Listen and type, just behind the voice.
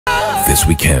this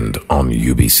weekend on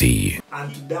UBC.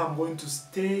 And today I'm going to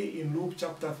stay in Luke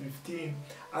chapter 15,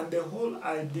 and the whole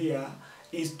idea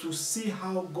is to see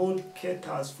how God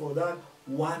caters for that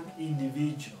one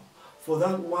individual, for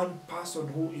that one person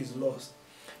who is lost.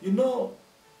 You know,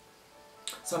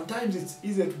 sometimes it's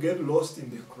easy to get lost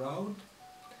in the crowd.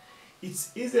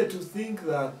 It's easy to think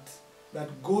that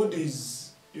God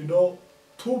is,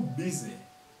 too busy.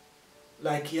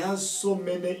 Like he has so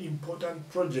many important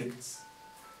projects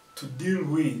to deal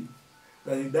with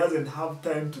that he doesn't have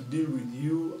time to deal with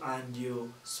you and your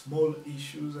small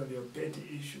issues and your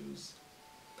petty issues.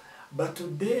 But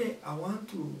today I want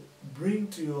to bring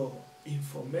to your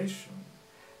information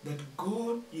that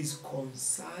God is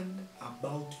concerned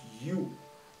about you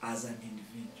as an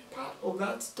individual. Part of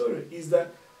that story is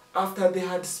that after they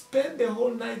had spent the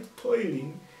whole night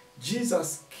toiling,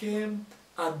 Jesus came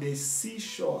at the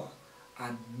seashore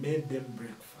and made them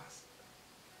breakfast.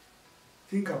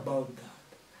 Think about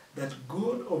that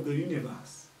God of the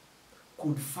universe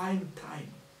could find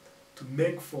time to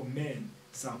make for men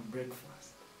some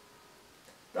breakfast.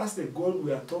 That's the God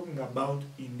we are talking about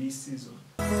in this season.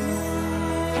 With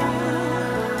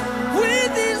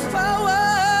his power,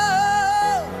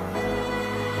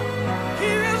 he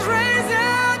has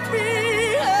raised me.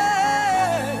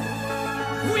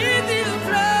 With his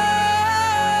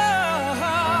blood,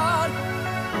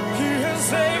 he has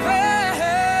saved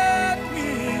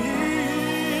me.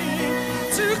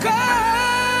 To God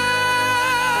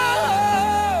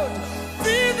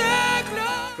be the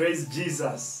glory. Praise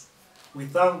Jesus. We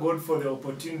thank God for the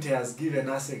opportunity He has given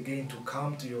us again to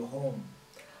come to your home.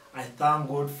 I thank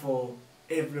God for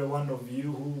every one of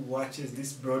you who watches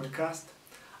this broadcast.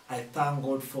 I thank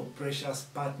God for precious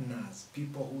partners,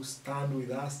 people who stand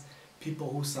with us, people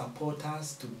who support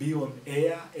us to be on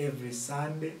air every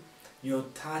Sunday. You're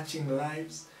touching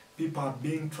lives. People are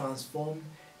being transformed.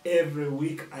 Every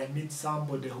week I meet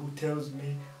somebody who tells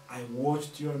me, I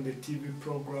watched you on the TV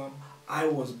program. I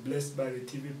was blessed by the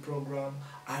TV program.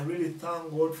 I really thank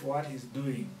God for what He's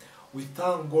doing. We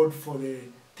thank God for the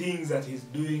things that He's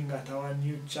doing at our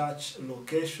new church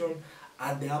location,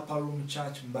 at the Upper Room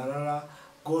Church, Mbarara.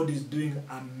 God is doing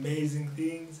amazing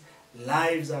things.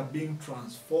 Lives are being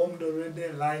transformed already.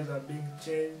 Lives are being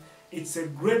changed. It's a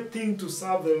great thing to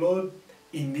serve the Lord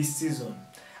in this season.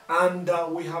 And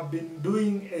we have been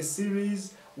doing a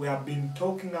series. We have been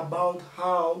talking about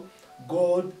how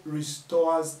God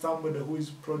restores somebody who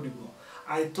is prodigal.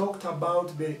 I talked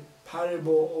about the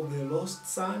parable of the lost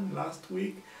son last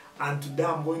week, and today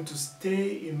I'm going to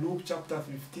stay in Luke chapter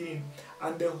 15,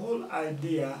 and the whole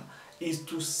idea is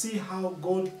to see how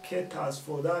God caters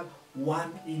for that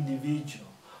one individual,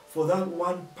 for that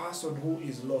one person who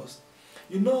is lost.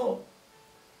 You know,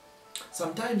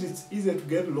 sometimes it's easy to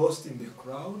get lost in the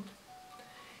crowd.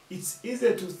 It's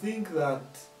easy to think that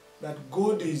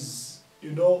God is,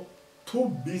 too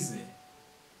busy.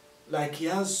 Like he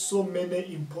has so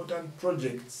many important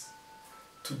projects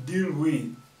to deal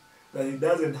with that he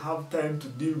doesn't have time to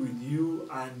deal with you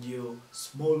and your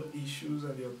small issues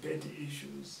and your petty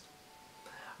issues.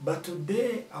 But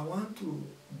today I want to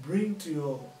bring to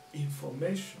your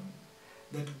information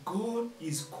that God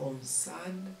is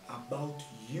concerned about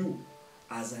you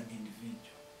as an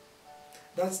individual.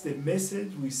 That's the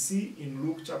message we see in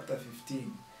Luke chapter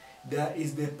 15. There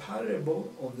is the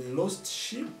parable of the lost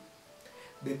sheep,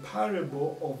 the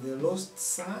parable of the lost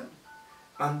son,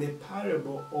 and the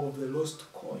parable of the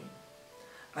lost coin.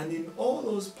 And in all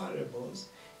those parables,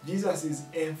 Jesus is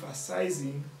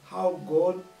emphasizing how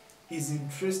God is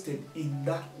interested in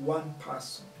that one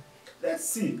person. Let's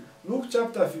see, Luke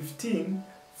chapter 15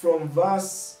 from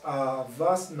verse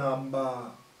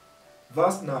number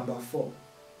 4.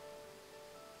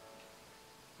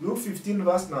 Luke 15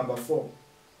 verse number 4.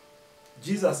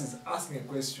 Jesus is asking a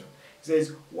question. He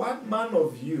says, what man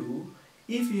of you,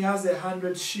 if he has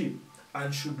 100 sheep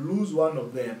and should lose one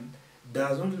of them,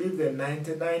 does not leave the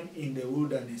 99 in the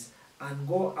wilderness and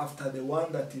go after the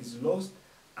one that is lost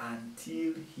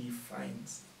until he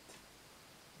finds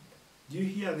it? Do you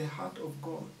hear the heart of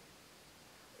God?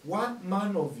 What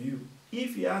man of you,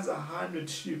 if he has 100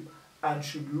 sheep and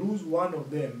should lose one of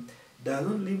them, does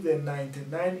not leave the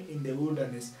 99 in the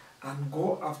wilderness and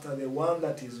go after the one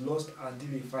that is lost until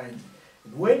he finds it?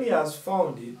 And when he has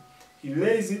found it, he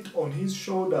lays it on his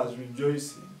shoulders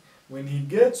rejoicing. When he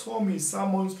gets home, he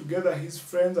summons together his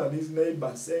friends and his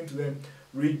neighbors, saying to them,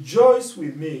 rejoice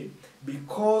with me,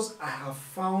 because I have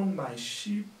found my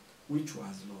sheep which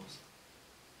was lost.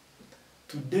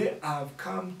 Today I have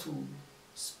come to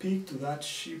speak to that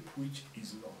sheep which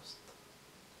is lost.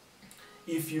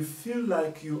 If you feel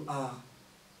like you are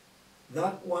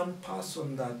that one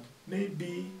person that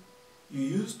maybe You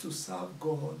used to serve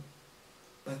God,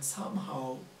 but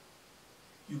somehow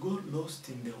you got lost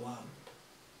in the world.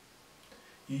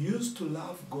 You used to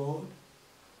love God,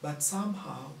 but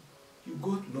somehow you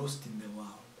got lost in the world.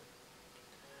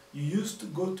 You used to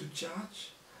go to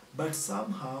church, but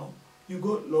somehow you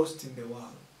got lost in the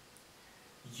world.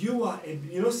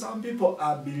 Some people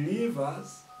are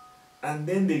believers and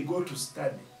then they go to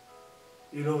study.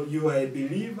 You are a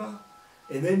believer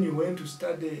and then you went to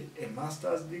study a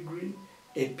master's degree,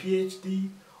 a PhD,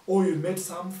 or you met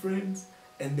some friends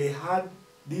and they had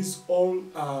this all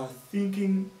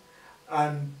thinking,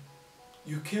 and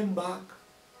you came back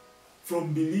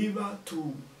from believer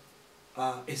to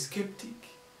a skeptic,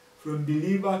 from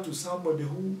believer to somebody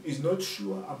who is not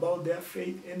sure about their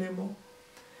faith anymore.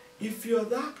 If you're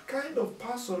that kind of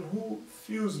person who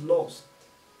feels lost,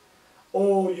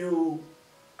 or you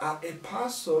are a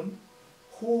person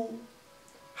who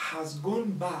has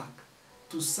gone back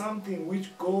to something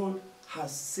which God had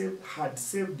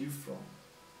saved you from.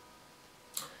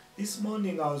 This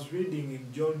morning I was reading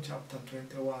in John chapter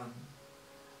 21.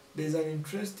 There's an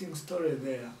interesting story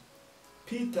there.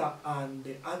 Peter and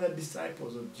the other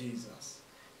disciples of Jesus.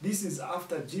 This is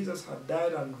after Jesus had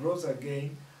died and rose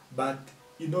again, but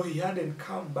he hadn't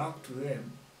come back to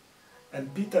them.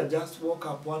 And Peter just woke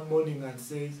up one morning and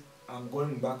says, I'm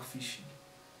going back fishing.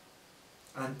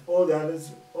 And all the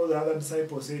other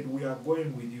disciples said, we are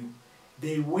going with you.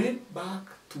 They went back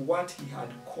to what he had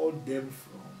called them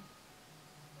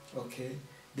from. Okay?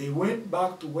 They went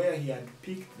back to where he had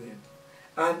picked them.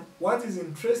 And what is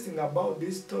interesting about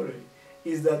this story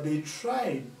is that they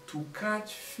tried to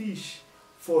catch fish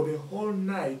for the whole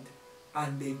night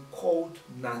and they caught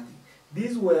nothing.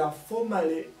 These were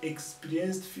formerly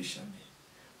experienced fishermen.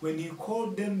 When he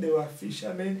called them, they were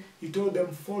fishermen. He told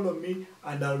them, follow me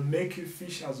and I'll make you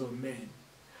fishers of men.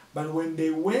 But when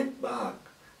they went back,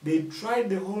 they tried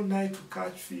the whole night to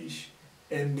catch fish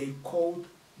and they caught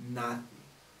nothing.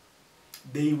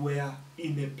 They were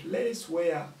in a place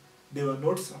where they were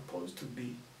not supposed to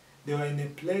be. They were in a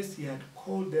place he had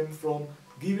called them from,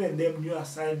 given them new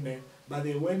assignment, but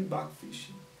they went back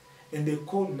fishing and they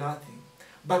caught nothing.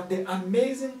 But the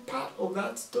amazing part of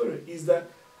that story is that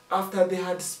after they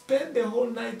had spent the whole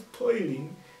night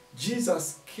toiling,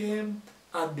 Jesus came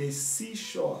at the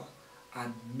seashore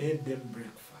and made them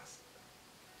breakfast.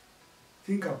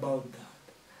 Think about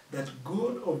that. That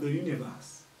God of the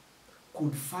universe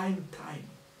could find time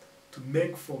to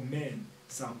make for men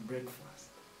some breakfast.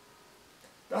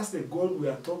 That's the God we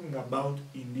are talking about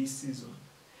in this season.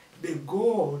 The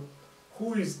God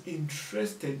who is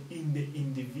interested in the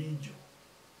individual.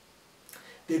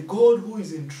 The God who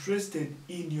is interested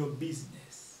in your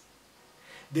business.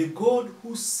 The God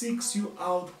who seeks you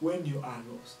out when you are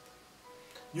lost.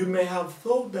 You may have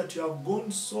thought that you have gone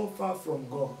so far from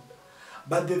God,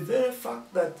 but the very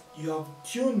fact that you have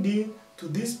tuned in to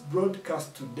this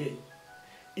broadcast today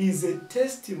is a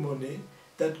testimony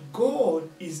that God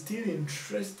is still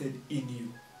interested in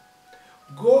you.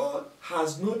 God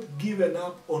has not given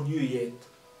up on you yet.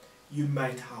 You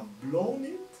might have blown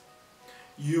it.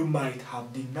 You might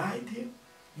have denied him.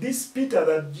 This Peter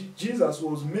that Jesus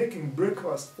was making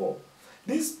breakfast for,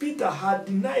 this Peter had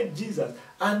denied Jesus,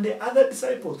 and the other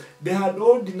disciples, they had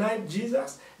all denied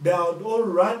Jesus. They had all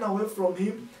run away from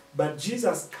him, but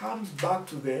Jesus comes back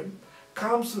to them,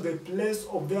 comes to the place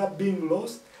of their being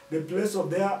lost, the place of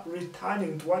their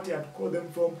returning to what he had called them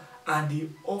from, and he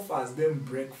offers them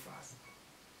breakfast.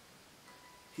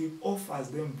 He offers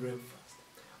them breakfast.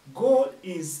 God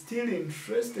is still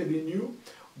interested in you.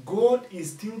 God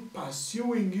is still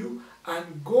pursuing you,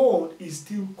 and God is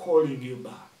still calling you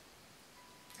back.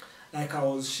 Like I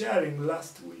was sharing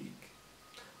last week,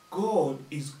 God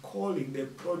is calling the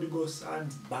prodigal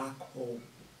sons back home.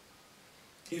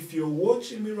 If you're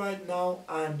watching me right now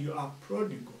and you are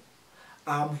prodigal,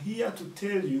 I'm here to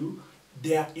tell you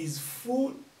there is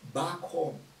food back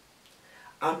home.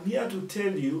 I'm here to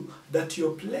tell you that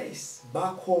your place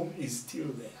back home is still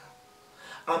there.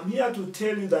 I'm here to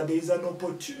tell you that there is an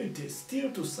opportunity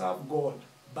still to serve God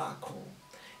back home.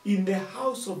 In the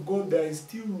house of God, there is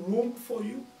still room for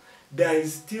you. There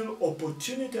is still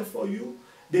opportunity for you.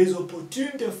 There is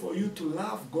opportunity for you to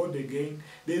love God again.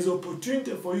 There is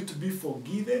opportunity for you to be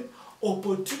forgiven.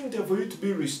 Opportunity for you to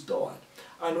be restored.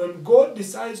 And when God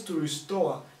decides to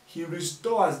restore, he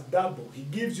restores double. He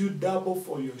gives you double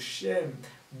for your shame,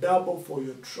 double for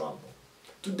your trouble.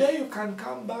 Today you can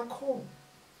come back home.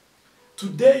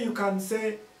 Today you can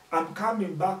say, I'm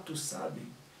coming back to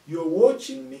serving. You're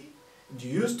watching me, and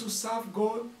you used to serve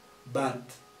God, but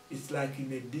it's like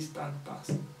in a distant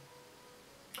past.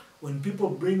 When people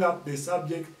bring up the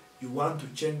subject, you want to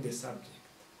change the subject.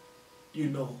 you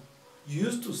know, you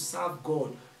used to serve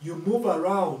God. You move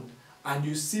around and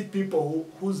you see people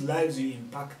whose lives you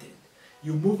impacted.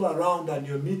 You move around and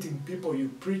you're meeting people you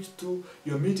preached to,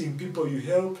 you're meeting people you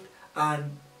helped,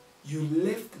 and you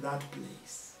left that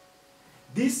place.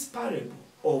 This parable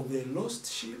of the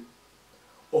lost sheep,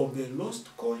 of the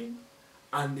lost coin,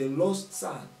 and the lost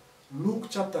son, Luke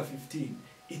chapter 15,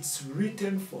 it's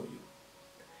written for you.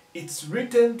 It's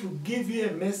written to give you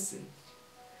a message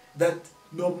that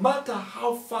no matter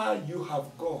how far you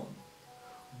have gone,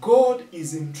 God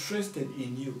is interested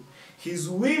in you. He's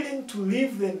willing to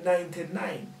leave the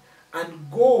 99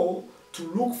 and go to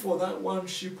look for that one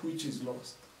sheep which is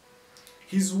lost.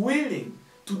 He's willing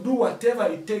to do whatever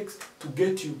it takes to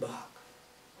get you back.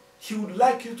 He would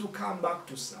like you to come back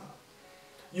to serve.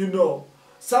 You know,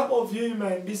 some of you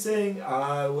might be saying,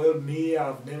 well, me,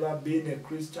 I've never been a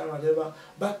Christian, whatever.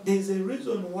 But there's a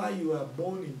reason why you are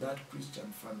born in that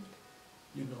Christian family.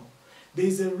 You know,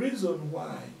 there's a reason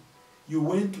why you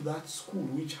went to that school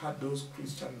which had those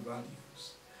Christian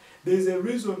values. There's a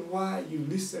reason why you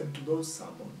listened to those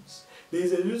sermons.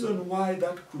 There's a reason why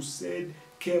that crusade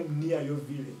came near your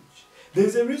village.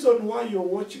 There's a reason why you're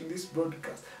watching this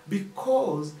broadcast.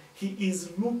 Because he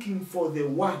is looking for the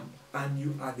one, and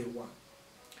you are the one.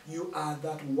 You are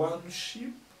that one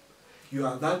sheep. You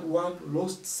are that one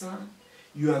lost son.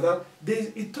 You are that.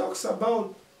 It talks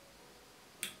about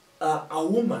a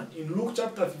woman in Luke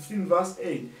chapter 15 verse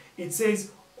 8. It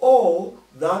says, oh,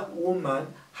 that woman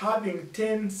having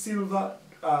 10 silver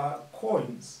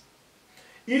coins,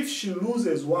 if she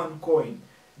loses one coin,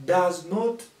 does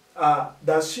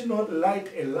she not light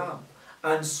a lamp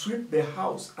and sweep the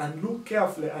house and look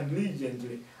carefully and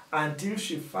diligently until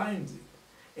she finds it?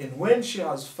 And when she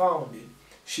has found it,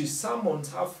 she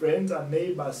summons her friends and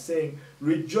neighbors, saying,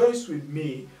 rejoice with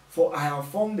me, for I have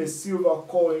found the silver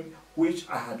coin which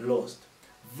I had lost.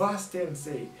 Verse 10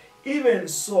 says, even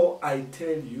so I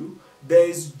tell you, there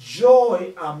is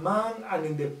joy among and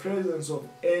in the presence of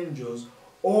angels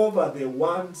over the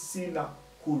one sinner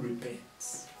who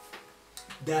repents.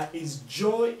 There is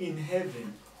joy in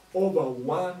heaven over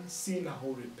one sinner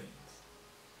who repents.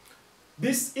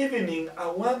 This evening, I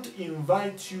want to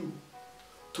invite you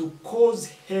to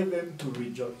cause heaven to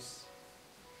rejoice.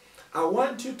 I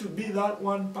want you to be that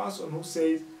one person who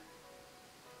says,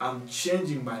 I'm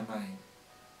changing my mind.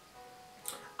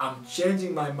 I'm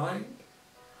changing my mind.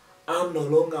 I'm no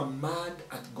longer mad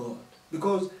at God.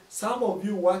 Because some of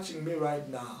you watching me right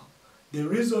now, the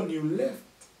reason you left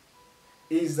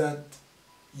is that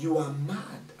you are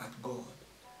mad at God.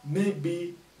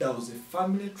 Maybe there was a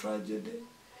family tragedy.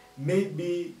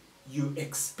 Maybe you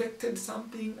expected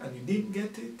something and you didn't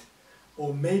get it.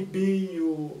 Or maybe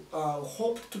you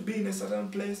hoped to be in a certain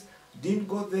place, didn't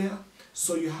go there.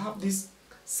 So you have this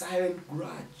silent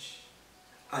grudge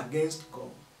against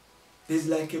God. There's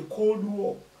like a cold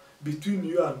war between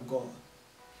you and God.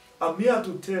 I'm here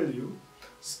to tell you,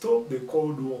 stop the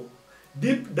cold war.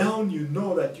 Deep down you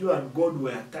know that you and God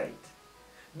were tight.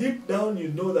 Deep down you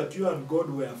know that you and God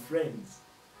were friends.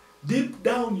 Deep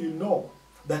down you know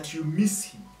that you miss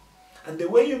him. And the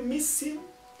way you miss him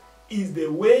is the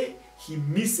way he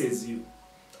misses you.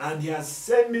 And he has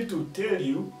sent me to tell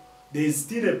you there is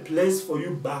still a place for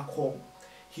you back home.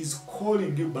 He's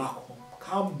calling you back home.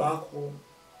 Come back home.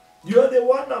 You're the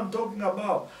one I'm talking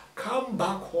about. Come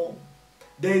back home.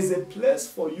 There is a place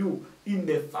for you in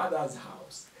the Father's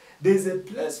house. There is a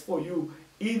place for you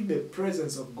in the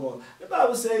presence of God. The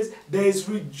Bible says there is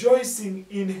rejoicing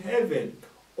in heaven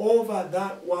over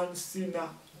that one sinner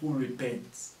who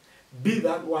repents. Be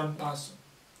that one person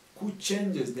who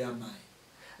changes their mind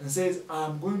and says,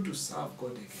 I'm going to serve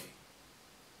God again.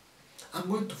 I'm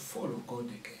going to follow God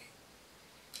again.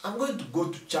 I'm going to go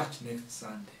to church next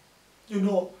Sunday. You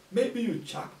know, maybe you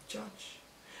chucked church.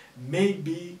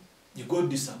 Maybe you got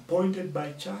disappointed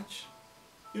by church.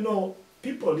 You know,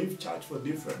 people leave church for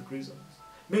different reasons.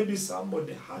 Maybe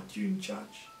somebody hurt you in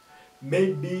church.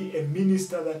 Maybe a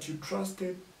minister that you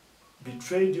trusted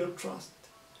betrayed your trust.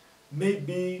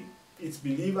 Maybe it's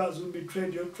believers who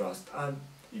betrayed your trust and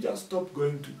you just stopped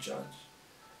going to church.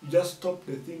 You just stopped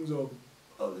the things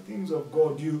of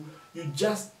God. You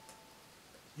just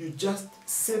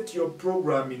set your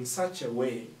program in such a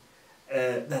way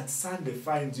that Sunday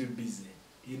finds you busy.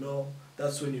 You know,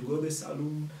 that's when you go to the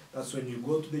salon, that's when you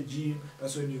go to the gym,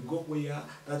 that's when you go where,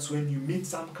 that's when you meet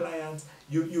some clients.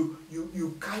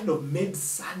 You kind of made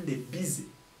Sunday busy.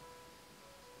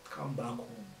 Come back home.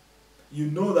 You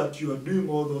know that you are doing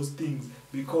all those things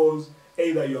because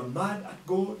either you are mad at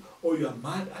God or you are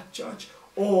mad at church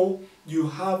or you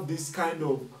have this kind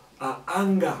of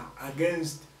anger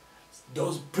against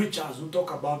Those preachers who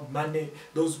talk about money,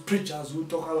 those preachers who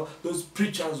talk about, those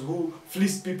preachers who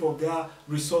fleece people of their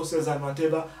resources and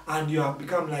whatever, and you have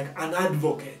become like an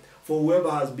advocate for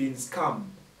whoever has been scammed.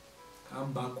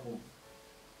 Come back home.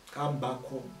 Come back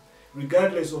home.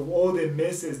 Regardless of all the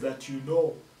messes that you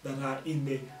know that are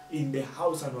in the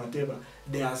house and whatever,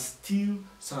 there are still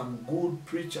some good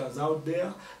preachers out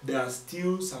there. There are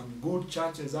still some good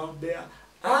churches out there.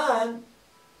 And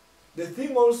the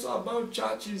thing also about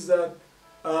church is that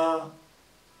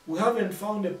we haven't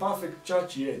found a perfect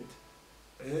church yet.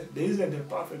 There isn't a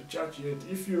perfect church yet.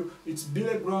 It's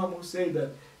Billy Graham who said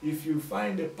that if you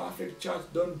find a perfect church,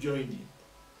 don't join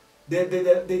it.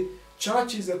 The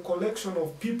church is a collection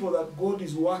of people that God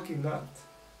is working at.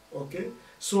 Okay?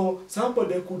 So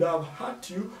somebody could have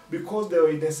hurt you because they were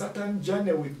in a certain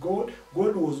journey with God.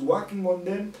 God was working on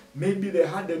them. Maybe they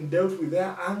hadn't dealt with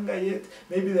their anger yet.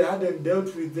 Maybe they hadn't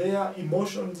dealt with their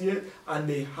emotions yet, and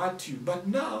they hurt you. But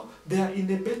now they are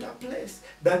in a better place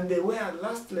than they were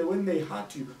lastly when they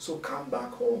hurt you. So come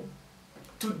back home.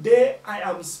 Today I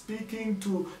am speaking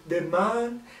to the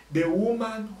man, the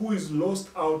woman who is lost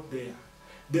out there.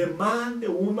 The man,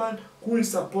 the woman who is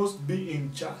supposed to be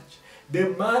in church.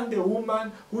 The man, the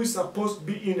woman who is supposed to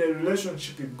be in a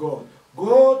relationship with God.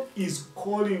 God is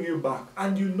calling you back,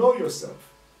 and you know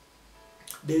yourself.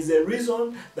 There's a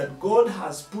reason that God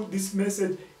has put this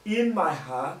message in my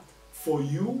heart for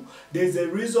you. There's a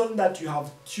reason that you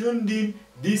have tuned in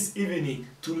this evening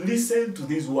to listen to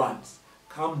these words.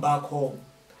 Come back home.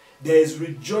 There is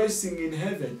rejoicing in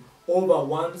heaven over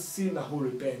one sinner who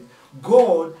repents.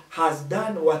 God has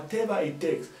done whatever it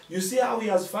takes. You see how he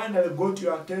has finally got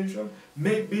your attention?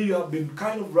 Maybe you have been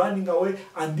kind of running away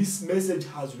and this message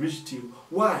has reached you.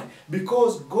 Why?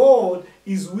 Because God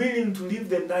is willing to leave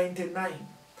the 99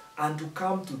 and to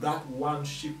come to that one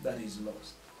sheep that is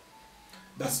lost.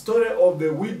 The story of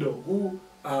the widow who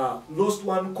lost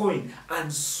one coin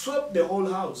and swept the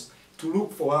whole house to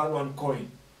look for that one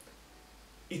coin.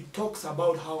 It talks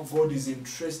about how God is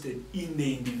interested in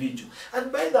the individual.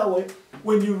 And by the way,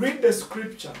 when you read the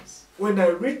scriptures, when I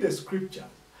read the scriptures,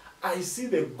 I see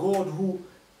the God who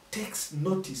takes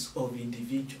notice of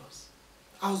individuals.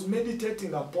 I was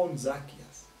meditating upon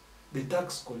Zacchaeus, the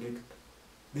tax collector,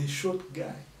 the short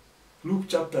guy. Luke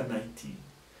chapter 19.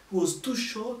 He was too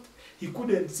short. He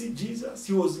couldn't see Jesus.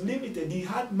 He was limited. He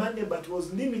had money but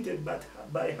was limited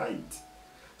by height.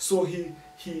 So he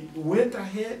went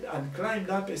ahead and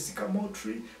climbed up a sycamore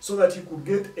tree so that he could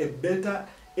get a better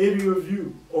aerial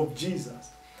view of Jesus.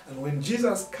 And when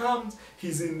Jesus comes,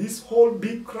 he's in this whole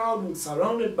big crowd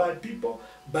surrounded by people.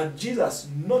 But Jesus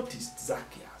noticed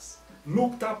Zacchaeus,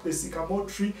 looked up the sycamore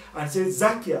tree and said,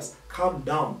 Zacchaeus, come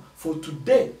down, for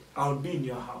today I'll be in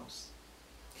your house.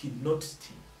 He noticed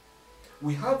him.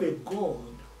 We have a God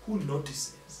who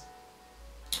notices.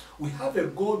 We have a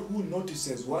God who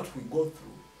notices what we go through.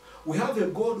 We have a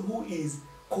God who is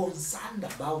concerned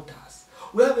about us.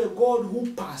 We have a God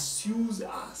who pursues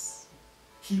us.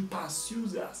 He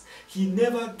pursues us. He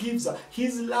never gives up.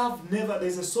 His love never,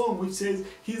 there's a song which says,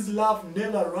 his love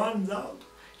never runs out.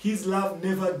 His love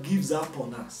never gives up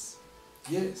on us.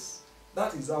 Yes,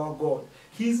 that is our God.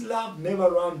 His love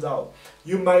never runs out.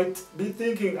 You might be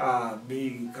thinking,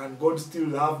 can God still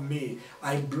love me?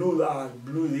 I blew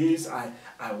this, I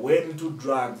went into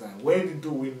drugs, I went into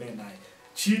women, I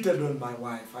cheated on my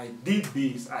wife, I did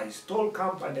this, I stole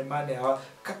company money.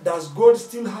 Does God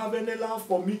still have any love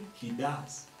for me? He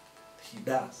does. He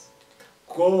does.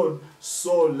 God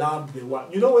so loved the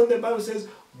world. You know when the Bible says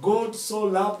God so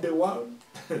loved the world?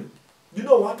 You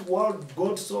know what world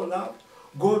God so loved?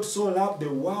 God so loved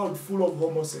the world full of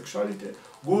homosexuality.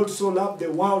 God so loved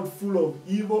the world full of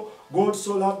evil. God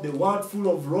so loved the world full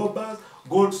of robbers.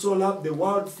 God so loved the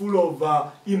world full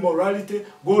of immorality.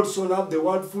 God so loved the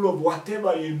world full of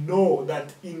whatever you know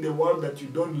that in the world that you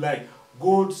don't like.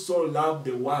 God so loved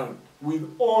the world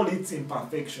with all its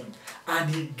imperfections.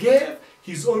 And he gave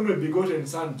his only begotten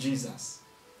Son, Jesus,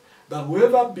 that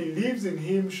whoever believes in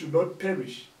him should not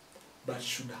perish, but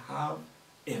should have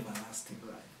everlasting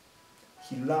life.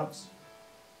 He loves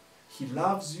you. He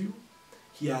loves you.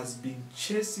 He has been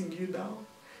chasing you down.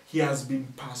 He has been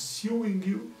pursuing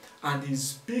you. And he's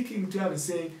speaking to you and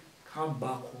saying, come back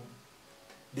home.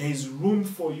 There is room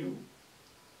for you.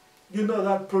 You know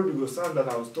that prodigal son that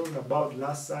I was talking about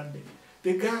last Sunday?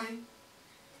 The guy,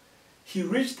 he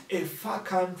reached a far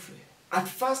country. At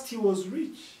first he was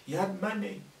rich. He had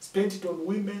money. Spent it on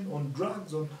women, on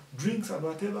drugs, on drinks and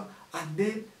whatever. And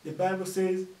then the Bible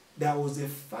says there was a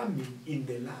famine in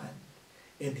the land.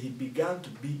 And he began to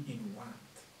be in want.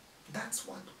 That's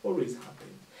what always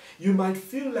happens. You might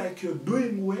feel like you're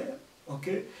doing well,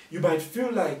 okay? You might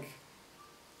feel like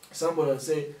Somebody will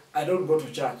say, I don't go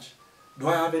to church. Do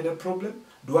I have any problem?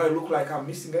 Do I look like I'm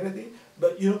missing anything?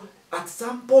 But you know, at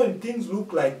some point things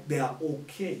look like they are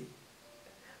okay.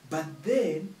 But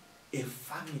then a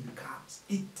famine comes.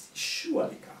 It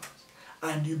surely comes.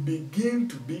 And you begin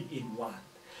to be in want.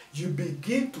 You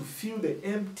begin to feel the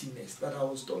emptiness that I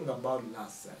was talking about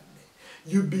last Sunday.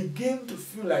 You begin to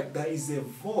feel like there is a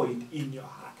void in your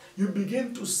heart. You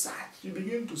begin to search. You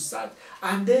begin to search.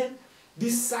 And then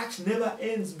this search never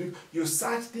ends. You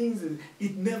search things,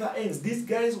 it never ends. These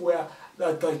guys were,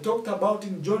 that I talked about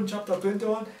in John chapter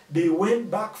 21, they went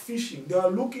back fishing. They are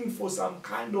looking for some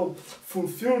kind of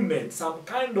fulfillment, some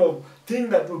kind of thing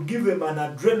that would give them an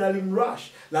adrenaline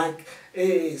rush, like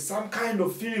some kind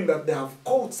of feeling that they have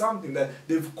caught something, that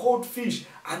they've caught fish,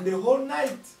 and the whole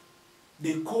night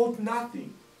they caught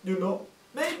nothing, you know.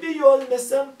 Maybe you're in the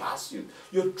same pursuit.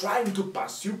 You're trying to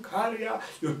pursue career.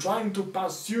 You're trying to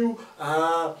pursue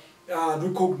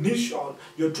recognition.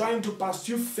 You're trying to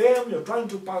pursue fame. You're trying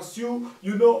to pursue,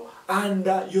 you know, and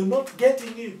you're not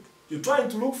getting it. You're trying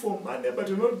to look for money, but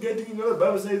you're not getting it. You know, the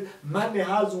Bible says money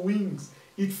has wings.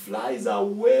 It flies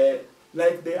away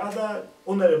like the other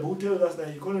honorable who tells us that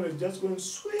the economy is just going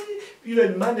sweet.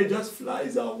 Even money just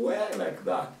flies away like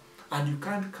that. And you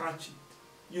can't catch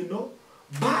it, you know.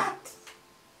 But,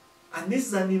 and this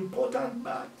is an important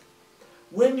but,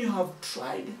 when you have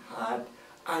tried hard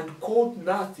and caught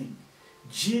nothing,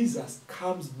 Jesus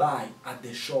comes by at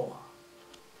the shore.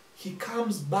 He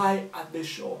comes by at the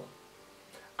shore.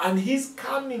 And he's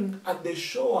coming at the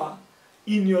shore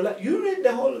in your life. You read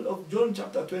the whole of John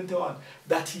chapter 21,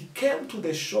 that he came to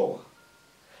the shore.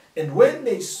 And when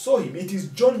they saw him, it is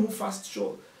John who first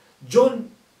saw.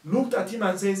 John looked at him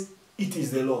and says, "It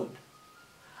is the Lord."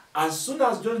 As soon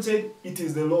as John said, "It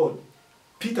is the Lord,"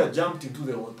 Peter jumped into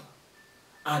the water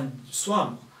and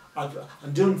swam.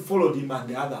 And John followed him and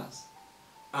the others.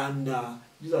 And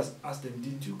Jesus asked them,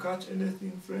 "Didn't you catch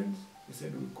anything, friends?" They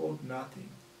said, "We caught nothing."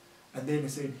 And then he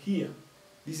said, "Here,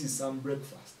 this is some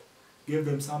breakfast." Gave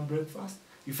them some breakfast.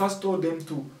 He first told them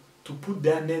to put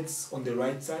their nets on the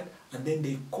right side, and then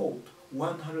they caught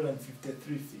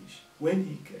 153 fish when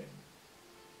he came.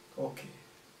 Okay.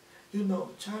 You know,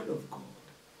 child of God,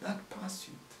 that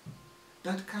pursuit,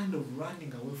 that kind of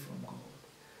running away from God,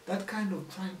 that kind of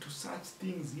trying to search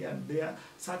things here and there,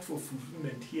 search for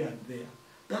fulfillment here and there,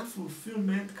 that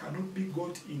fulfillment cannot be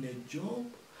got in a job.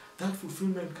 That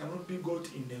fulfillment cannot be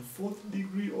got in a 4th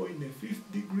degree or in a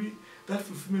 5th degree. That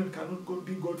fulfillment cannot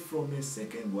be got from a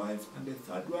second wife and a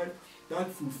third wife.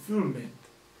 That fulfillment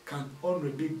can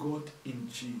only be got in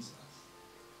Jesus.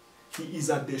 He is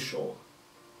at the shore.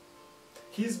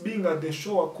 His being at the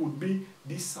shore could be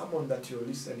this sermon that you're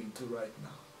listening to right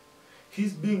now.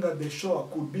 His being at the shore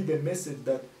could be the message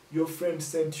that your friend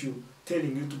sent you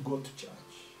telling you to go to church.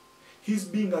 His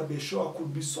being at the shore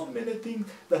could be so many things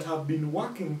that have been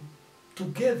working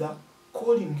together,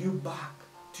 calling you back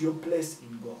to your place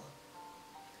in God.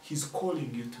 He's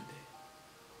calling you today.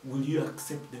 Will you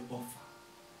accept the offer?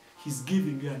 He's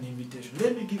giving you an invitation.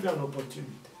 Let me give you an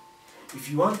opportunity. If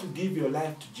you want to give your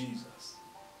life to Jesus,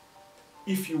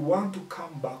 if you want to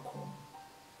come back home,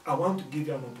 I want to give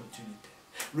you an opportunity.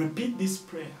 Repeat this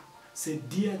prayer. Say,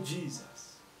 "Dear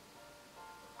Jesus,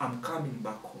 I'm coming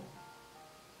back home.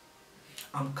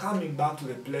 I'm coming back to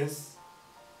the place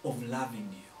of loving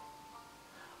you.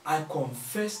 I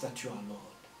confess that you are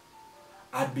Lord.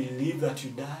 I believe that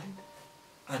you died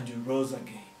and you rose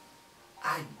again.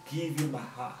 I give you my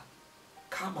heart.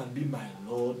 Come and be my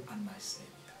Lord and my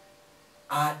Savior.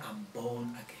 I am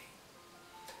born again."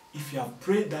 If you have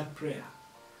prayed that prayer,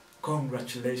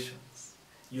 congratulations.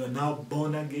 You are now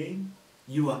born again.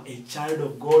 You are a child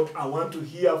of God. I want to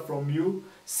hear from you.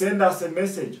 Send us a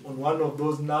message on one of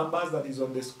those numbers that is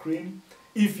on the screen.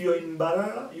 If you're in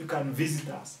Mbarara, you can visit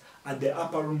us at the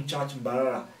Upper Room Church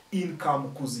Mbarara in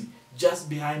Kamukuzi, just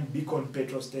behind Beacon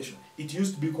Petrol Station. It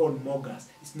used to be called Mogas.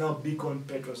 It's now Beacon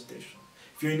Petrol Station.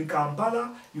 If you're in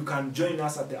Kampala, you can join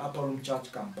us at the Upper Room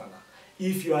Church Kampala.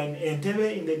 If you are in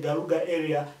Entebbe, in the Garuga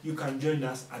area, you can join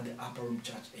us at the Upper Room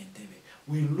Church Entebbe.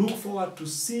 We look forward to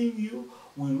seeing you.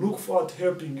 We look forward to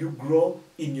helping you grow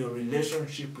in your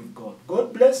relationship with God.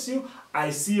 God bless you.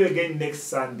 I see you again next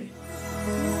Sunday.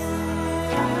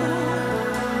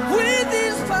 With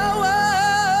his power,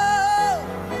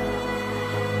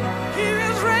 he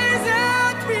has raised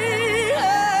me.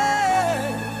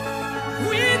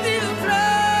 With his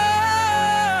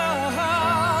blood,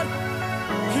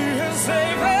 he has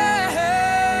saved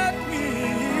me.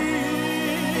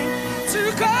 To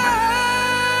God